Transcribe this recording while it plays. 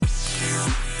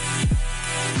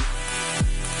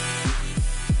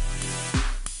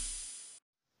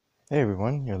Hey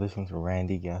everyone, you're listening to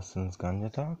Randy Gaston's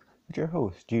Ganja Talk with your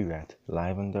host, G-Rat,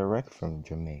 live and direct from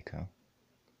Jamaica.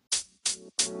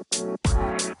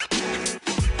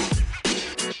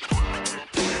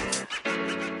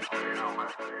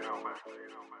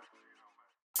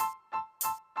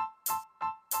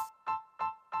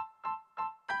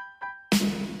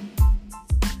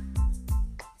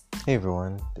 Hey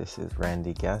everyone, this is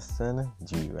Randy Gaston,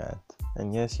 G-Rat.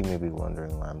 And yes, you may be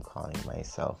wondering why I'm calling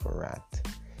myself a rat.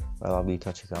 Well, I'll be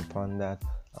touching upon that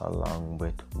along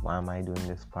with why am I doing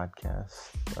this podcast,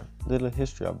 a little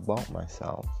history about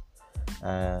myself,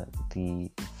 and the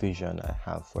vision I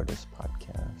have for this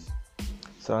podcast.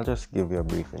 So I'll just give you a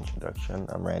brief introduction.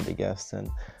 I'm Randy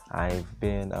Gaston. I've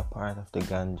been a part of the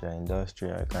ganja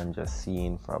industry or ganja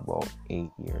scene for about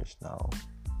 8 years now.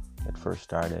 It first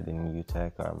started in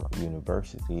UTech,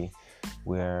 university,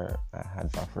 where I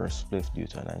had my first spliff due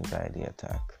to an anxiety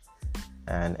attack.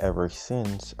 And ever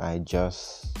since, I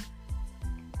just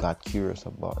got curious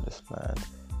about this plant.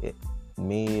 It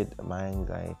made my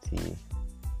anxiety,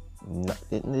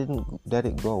 it didn't let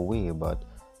it go away, but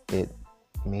it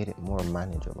made it more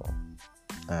manageable.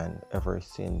 And ever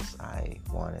since, I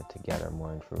wanted to gather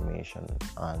more information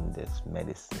on this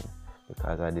medicine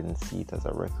because I didn't see it as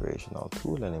a recreational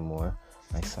tool anymore.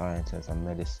 I saw it as a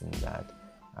medicine that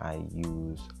I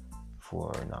use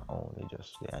for not only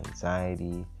just the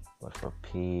anxiety, but for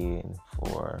pain,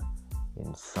 for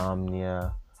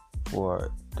insomnia,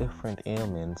 for different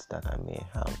ailments that I may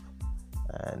have.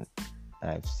 And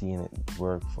I've seen it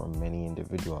work for many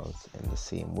individuals in the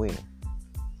same way.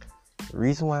 The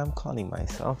reason why I'm calling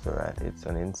myself a rat, it's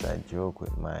an inside joke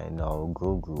with my Now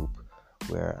Grow group,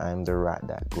 where I'm the rat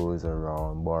that goes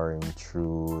around boring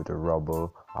through the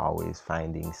rubble, always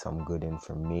finding some good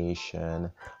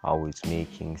information, always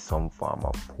making some form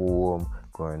of poem,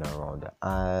 going around the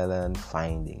island,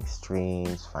 finding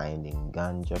strains, finding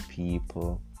ganja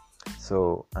people.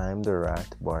 So I'm the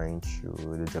rat boring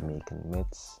through the Jamaican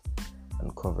myths,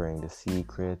 uncovering the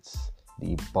secrets,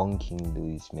 debunking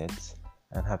these myths,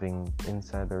 and having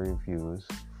insider reviews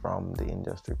from the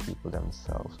industry people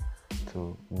themselves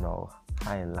to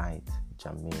highlight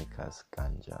Jamaica's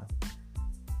ganja.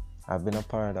 I've been a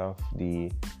part of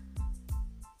the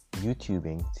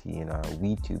YouTubing scene or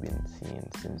WeTubing scene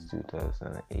since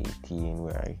 2018,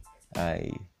 where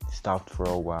I stopped for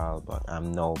a while, but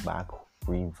I'm now back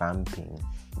revamping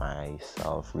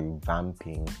myself,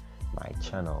 revamping my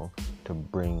channel to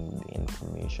bring the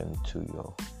information to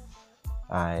you.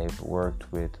 I've worked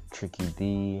with Tricky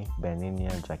D,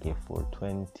 Beninia, Jackie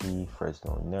 420,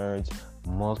 Fresno Nerds,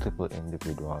 multiple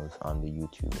individuals on the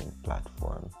YouTubing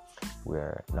platform,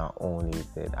 where not only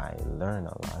did I learn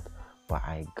a lot, but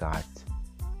I got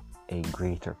a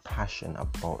greater passion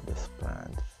about this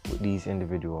plant. With these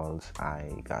individuals,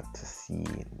 I got to see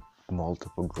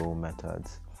multiple grow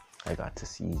methods. I got to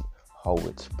see how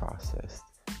it's processed,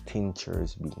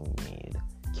 tinctures being made,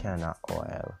 canna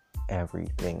oil,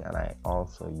 everything. And I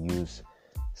also use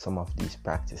some of these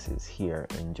practices here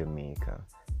in Jamaica,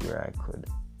 where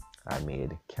I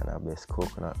made cannabis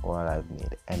coconut oil, I've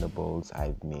made edibles,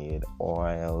 I've made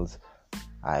oils,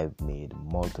 I've made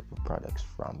multiple products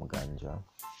from ganja.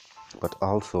 But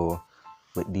also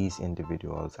with these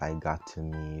individuals, I got to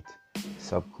meet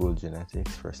Subcool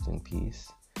Genetics, rest in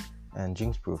peace, and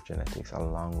Jinx Proof Genetics,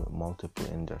 along with multiple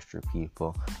industry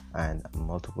people. And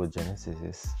multiple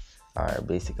geneticists are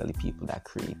basically people that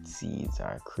create seeds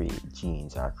or create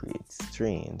genes or create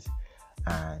strains,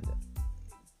 and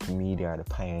to me they are the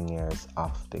pioneers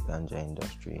of the ganja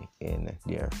industry in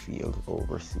their field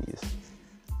overseas.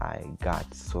 I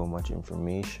got so much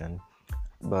information,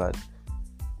 but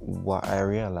what I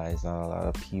realized, not a lot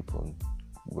of people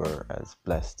were as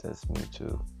blessed as me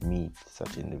to meet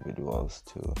such individuals,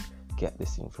 to get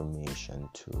this information,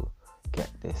 to get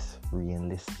this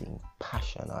re-enlisting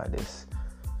passion or this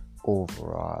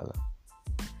overall,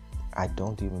 I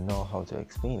don't even know how to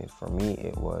explain it. For me,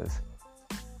 it was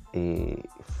a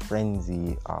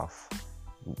frenzy of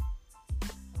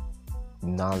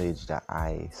knowledge that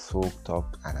I soaked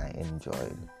up and I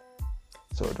enjoyed.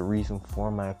 So the reason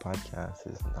for my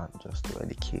podcast is not just to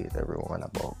educate everyone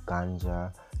about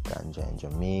ganja in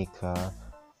Jamaica,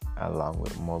 along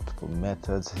with multiple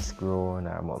methods it's grown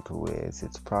or multiple ways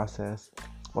it's processed,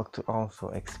 but to also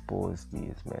expose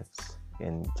these myths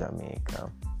in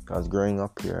Jamaica. Because growing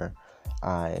up here,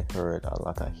 I heard a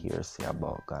lot of hearsay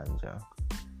about ganja,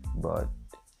 but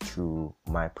through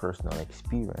my personal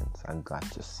experience, I got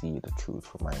to see the truth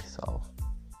for myself.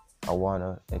 I want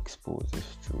to expose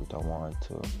this truth. I want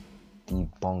to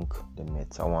debunk the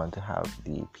myths. I want to have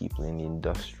the people in the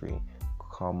industry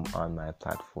come on my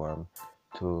platform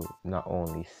to not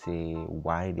only say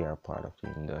why they are part of the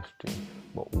industry,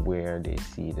 but where they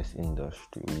see this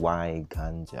industry. Why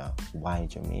ganja? Why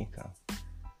Jamaica?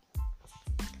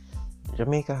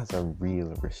 Jamaica has a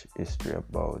real rich history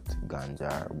about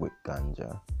ganja, with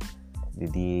ganja. The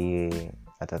DEA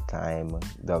at a time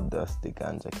dubbed us the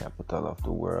ganja capital of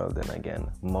the world, and again,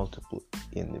 multiple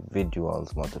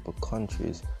individuals, multiple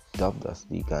countries dubbed us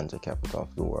the ganja capital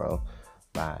of the world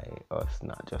by us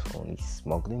not just only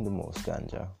smuggling the most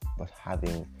ganja, but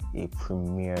having a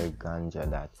premier ganja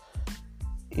that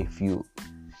if you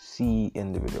see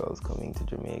individuals coming to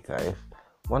Jamaica, if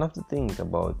one of the things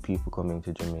about people coming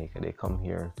to Jamaica, they come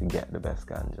here to get the best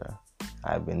ganja.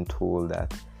 I've been told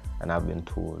that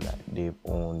they've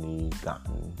only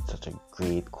gotten such a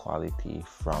great quality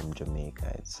from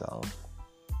Jamaica itself.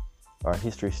 Our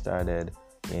history started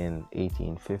in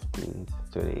 1850s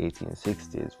to the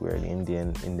 1860s, where the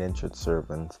Indian indentured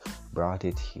servants brought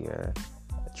it here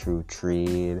through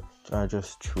trade or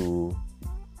just through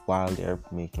while they're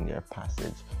making their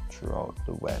passage throughout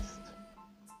the West.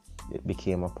 It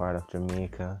became a part of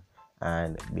Jamaica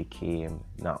and became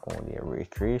not only a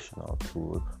recreational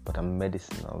tool but a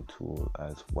medicinal tool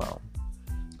as well.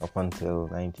 Up until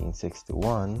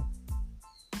 1961,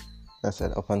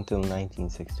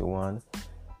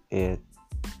 it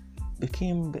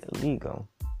became a bit legal.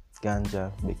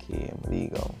 Ganja became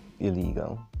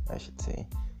illegal, I should say.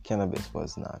 Cannabis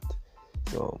was not.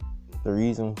 So the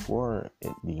reason for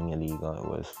it being illegal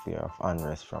was fear of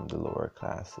unrest from the lower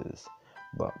classes.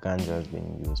 But ganja has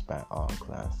been used by all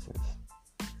classes.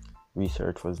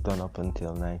 Research was done up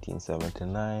until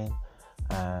 1979,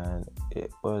 and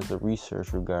it was a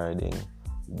research regarding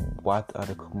what are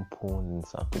the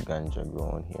components of the ganja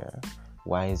grown here.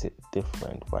 Why is it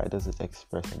different? Why does it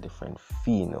express a different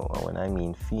pheno? And when I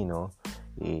mean pheno,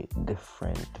 a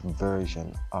different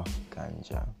version of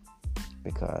ganja.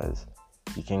 Because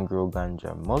you can grow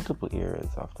ganja in multiple areas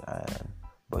of the island,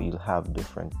 but you'll have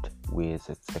different ways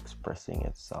it's expressing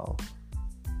itself.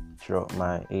 Throughout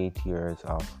my 8 years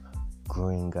of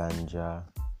growing ganja,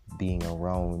 being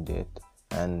around it,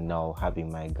 and now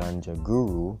having my ganja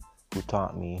guru who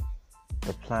taught me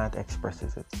the plant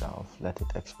expresses itself, let it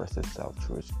express itself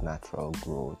through its natural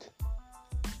growth,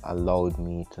 allowed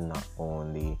me to not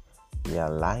only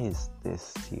realize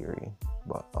this theory,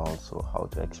 but also how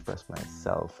to express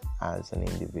myself as an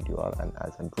individual and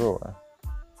as a grower.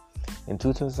 In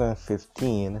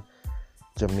 2015,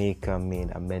 Jamaica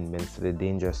made amendments to the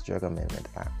Dangerous Drug Amendment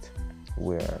Act,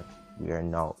 where we are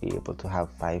now able to have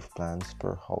 5 plants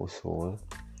per household.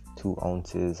 2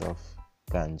 ounces of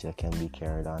ganja can be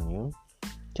carried on you.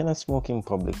 Cannot smoke in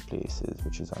public places,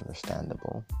 which is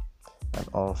understandable. And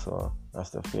also,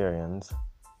 Rastafarians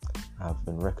have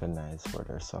been recognized for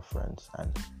their sufferance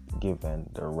and given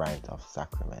the right of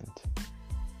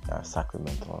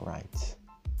sacramental rights.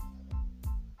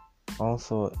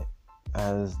 Also,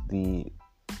 as the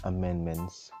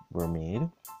amendments were made,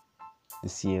 the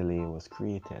CLA was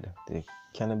created, the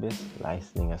Cannabis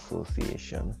Licensing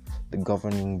Association, the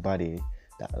governing body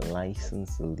that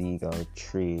licensed the legal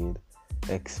trade,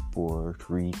 export,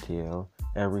 retail,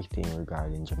 everything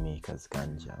regarding Jamaica's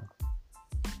ganja.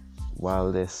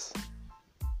 While this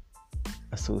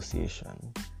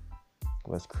association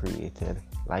was created,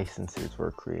 licenses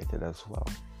were created as well.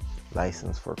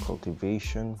 License for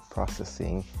cultivation,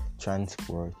 processing,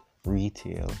 transport,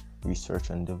 retail,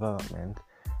 research and development,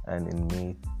 and in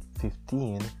May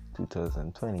 15,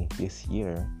 2020, this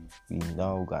year, we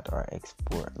now got our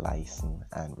export license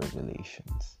and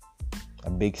regulations. A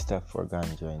big step for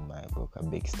ganja in my book, a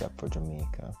big step for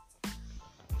Jamaica.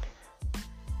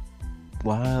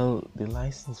 While the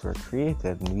license were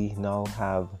created, we now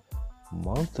have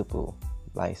multiple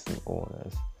license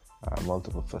owners,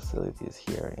 multiple facilities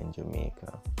here in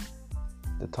Jamaica.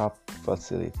 The top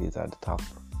facilities are the top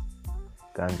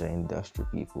ganja industry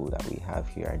people that we have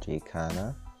here are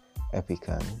Jaycana,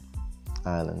 Epican,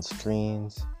 Island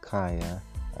Strains, Kaya,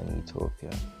 and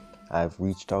Utopia. I've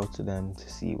reached out to them to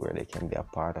see where they can be a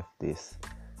part of this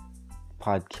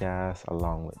podcast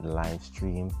along with the live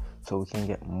stream, so we can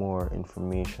get more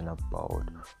information about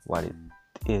what it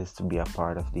is to be a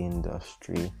part of the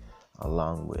industry,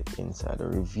 along with insider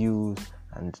reviews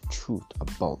and the truth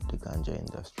about the ganja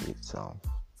industry itself.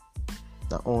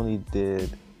 Not only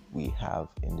did we have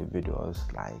individuals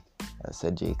like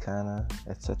Jaycana,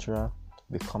 etc.,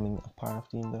 becoming a part of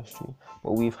the industry,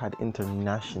 but we've had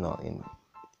international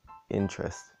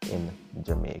interest in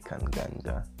Jamaican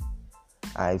ganja.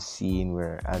 I've seen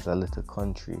where, as a little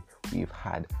country, we've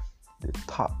had the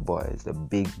top boys, the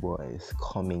big boys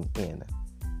coming in.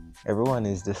 Everyone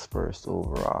is dispersed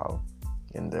overall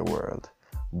in the world,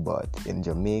 But in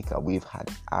Jamaica, we've had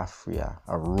Afria,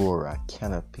 Aurora,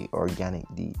 Canopy, Organic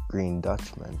Deep, Green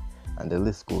Dutchman, and the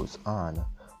list goes on.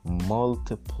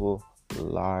 Multiple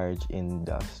large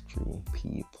industry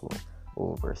people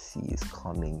overseas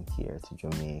coming here to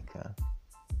Jamaica.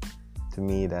 To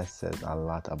me, that says a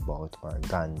lot about our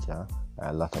ganja,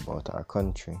 a lot about our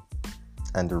country.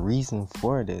 And the reason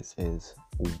for this is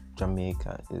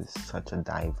Jamaica is such a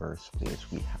diverse place.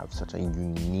 We have such a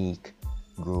unique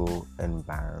grow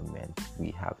environment.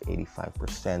 We have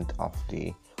 85% of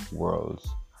the world's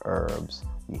herbs.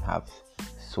 We have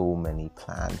so many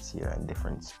plants here and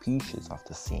different species of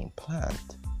the same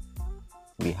plant.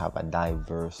 We have a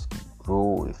diverse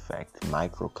grow effect,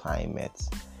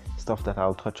 microclimates, stuff that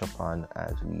I'll touch upon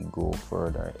as we go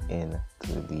further into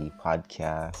the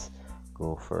podcast,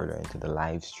 go further into the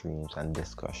live streams and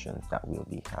discussions that we'll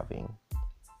be having.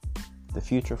 The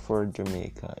future for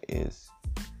Jamaica is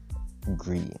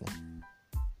green.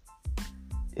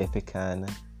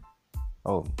 Epican,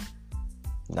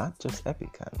 not just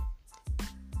Epican,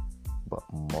 but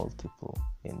multiple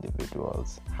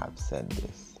individuals have said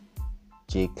this.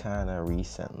 Jaycana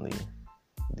recently,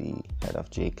 the head of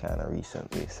Jaycana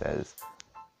recently says,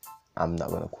 I'm not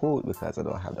going to quote because I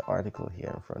don't have the article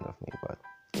here in front of me, but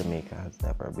Jamaica has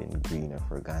never been greener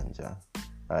for ganja.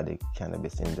 The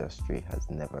cannabis industry has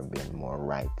never been more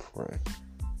ripe for it.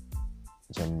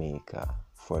 Jamaica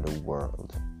for the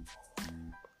world.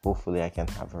 Hopefully I can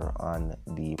have her on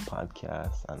the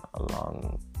podcast and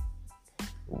along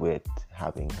with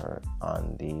having her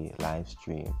on the live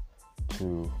stream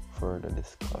to further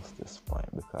discuss this point,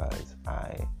 because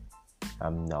I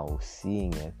am now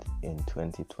seeing it in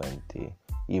 2020.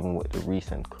 Even with the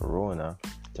recent corona,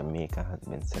 Jamaica has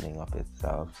been setting up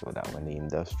itself so that when the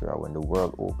industry or when the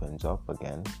world opens up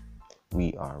again,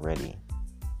 we are ready.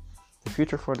 The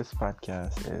future for this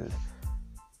podcast is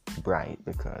bright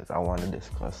because I want to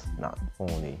discuss not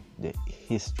only the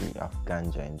history of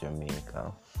ganja in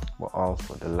Jamaica, but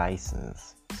also the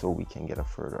license, so we can get a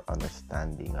further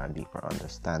understanding, a deeper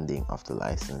understanding of the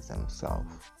license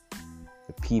themselves,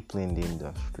 the people in the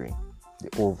industry, the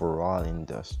overall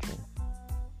industry,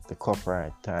 the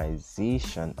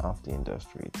corporatization of the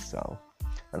industry itself,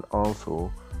 and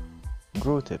also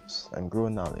grow tips and grow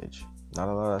knowledge. Not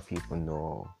a lot of people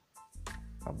know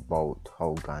about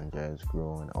how ganja is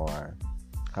grown or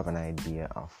have an idea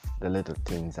of the little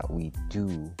things that we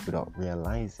do without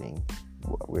realizing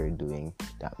what we're doing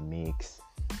that makes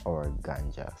our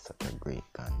ganja such a great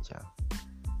ganja.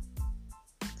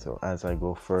 So as I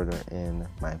go further in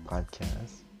my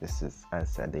podcast, this is, as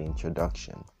I said, the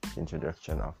introduction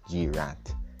of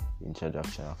GRAT, the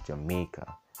introduction of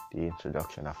Jamaica, the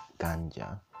introduction of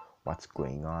ganja, what's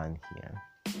going on here.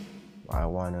 I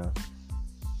want to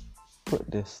put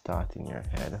this thought in your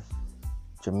head.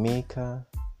 Jamaica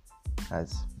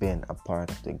has been a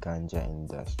part of the ganja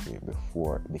industry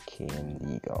before it became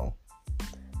legal.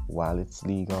 While it's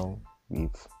legal,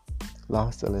 we've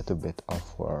lost a little bit of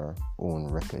our own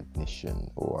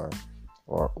recognition or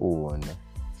our own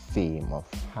fame of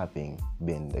having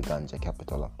been the ganja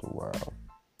capital of the world.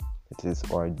 It is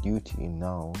our duty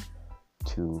now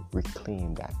to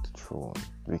reclaim that throne,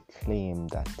 reclaim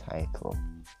that title.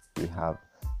 We have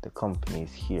the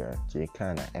companies here,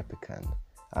 Jaycana, Epican,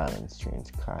 Island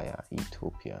Strains, Kaya,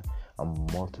 Ethiopia,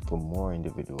 and multiple more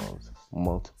individuals,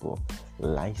 multiple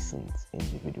licensed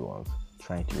individuals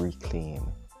trying to reclaim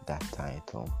that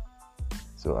title.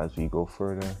 So as we go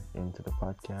further into the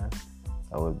podcast,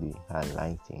 I will be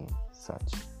highlighting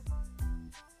such.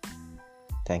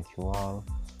 Thank you all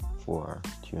for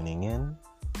tuning in.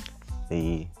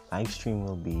 The live stream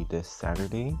will be this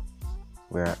Saturday,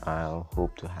 where I'll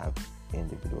hope to have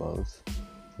individuals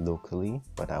locally,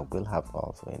 but I will have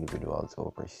also individuals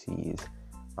overseas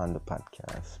on the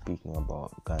podcast speaking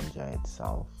about ganja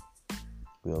itself.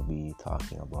 We'll be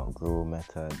talking about grow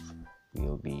methods.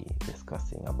 We'll be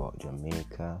discussing about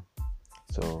Jamaica.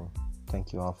 So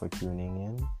thank you all for tuning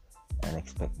in and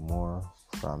expect more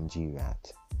from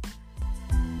GRAT.